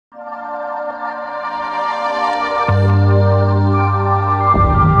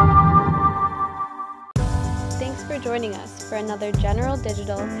another General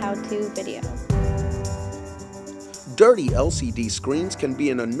Digital how-to video. Dirty LCD screens can be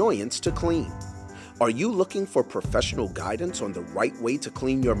an annoyance to clean. Are you looking for professional guidance on the right way to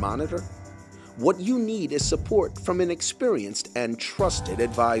clean your monitor? What you need is support from an experienced and trusted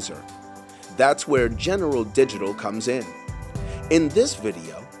advisor. That's where General Digital comes in. In this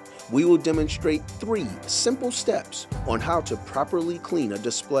video, we will demonstrate 3 simple steps on how to properly clean a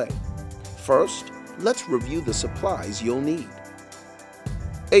display. First, let's review the supplies you'll need.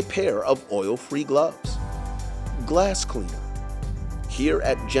 A pair of oil-free gloves. Glass cleaner. Here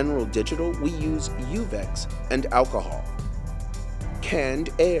at General Digital, we use UVEX and alcohol.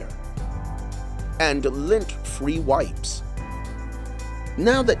 Canned air. And lint-free wipes.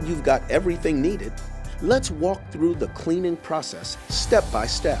 Now that you've got everything needed, let's walk through the cleaning process step by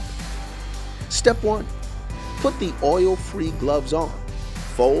step. Step 1. Put the oil-free gloves on.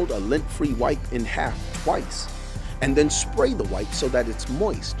 Fold a lint-free wipe in half twice, and then spray the wipe so that it's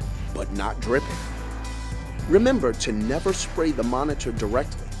moist, but not dripping. Remember to never spray the monitor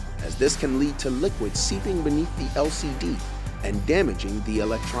directly, as this can lead to liquid seeping beneath the LCD and damaging the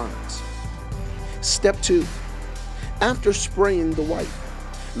electronics. Step 2. After spraying the wipe,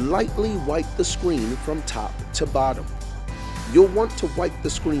 lightly wipe the screen from top to bottom. You'll want to wipe the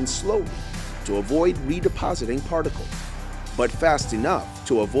screen slowly to avoid redepositing particles, but fast enough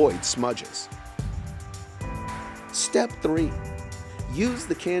to avoid smudges. Step 3. Use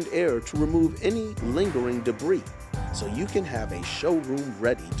the canned air to remove any lingering debris so you can have a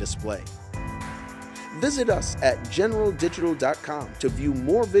showroom-ready display. Visit us at generaldigital.com to view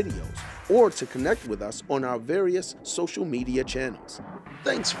more videos or to connect with us on our various social media channels.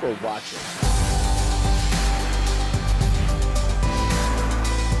 Thanks for watching.